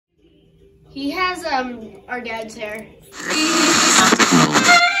He has our dad's hair.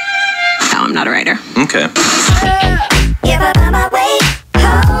 No, I'm not a writer. Okay.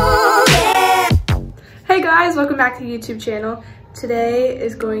 Hey guys, welcome back to the YouTube channel. Today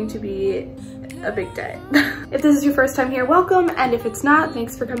is going to be a big day. If this is your first time here, welcome, and if it's not,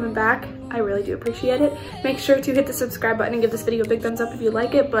 thanks for coming back. I really do appreciate it. Make sure to hit the subscribe button and give this video a big thumbs up if you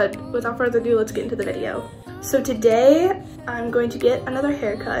like it, but without further ado, let's get into the video. So today, I'm going to get another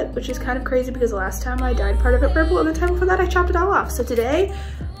haircut, which is kind of crazy because the last time I dyed part of it purple and the time before that I chopped it all off. So today,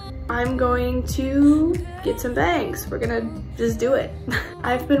 I'm going to get some bangs. We're gonna just do it.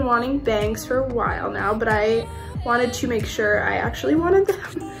 I've been wanting bangs for a while now, but I wanted to make sure I actually wanted them.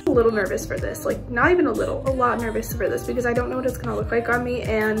 I'm a little nervous for this, like not even a little, a lot nervous for this because I don't know what it's gonna look like on me,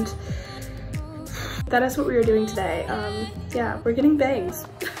 and that is what we are doing today. Yeah, we're getting bangs.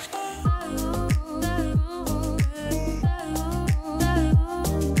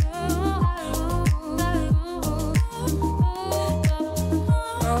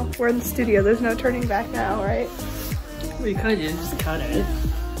 We're in the studio, there's no turning back now, right? Well, you could just cut it.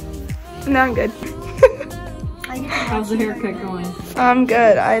 No, I'm good. How's the haircut going? I'm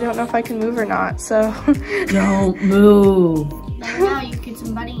good. I don't know if I can move or not, so. Don't move. Never know, you get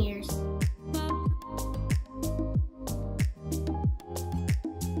some bunny ears.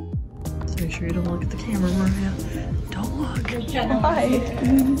 So make sure you don't look at the camera, Mariah. Don't look. Why?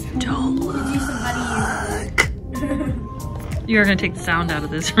 Don't Do some bunny ears. You're gonna take the sound out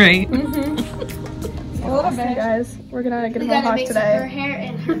of this, right? Mm-hmm. A little bit, guys. We're gonna get a mohawk gotta mix up her today. hair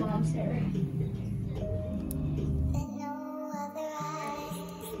and her mom's hair.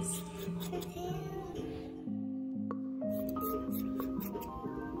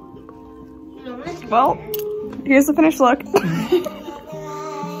 Well, here's the finished look.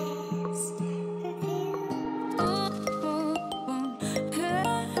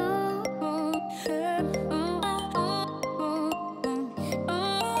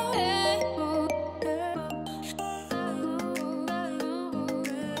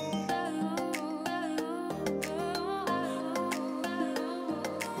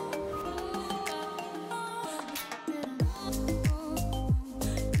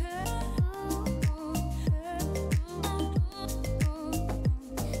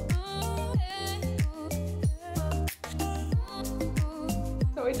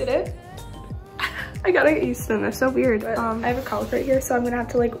 So we did it. I gotta get used to them, they're so weird. But, I have a colic right here, so I'm gonna have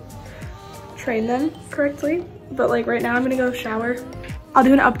to like train them correctly. But like right now I'm gonna go shower. I'll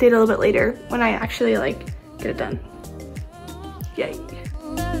do an update a little bit later when I actually like get it done. Yay.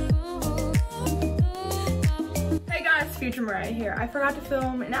 Hey guys, future Mariah here. I forgot to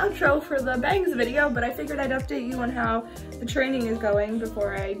film an outro for the bangs video, but I figured I'd update you on how the training is going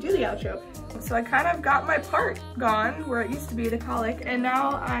before I do the outro. So I kind of got my part gone where it used to be the colic, and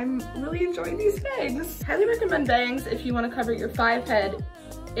now I'm really enjoying these bangs. Highly recommend bangs if you want to cover your 5 head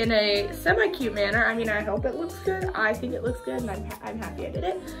in a semi-cute manner. I mean, I hope it looks good. I think it looks good, and I'm happy I did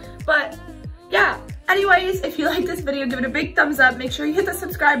it. But yeah, anyways, if you like this video, give it a big thumbs up. Make sure you hit the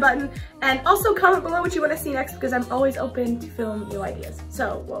subscribe button, and also comment below what you want to see next because I'm always open to film new ideas.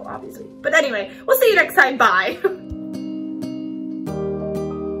 So, well, obviously. But anyway, we'll see you next time. Bye.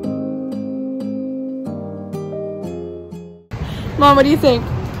 Mom, what do you think?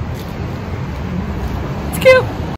 It's cute.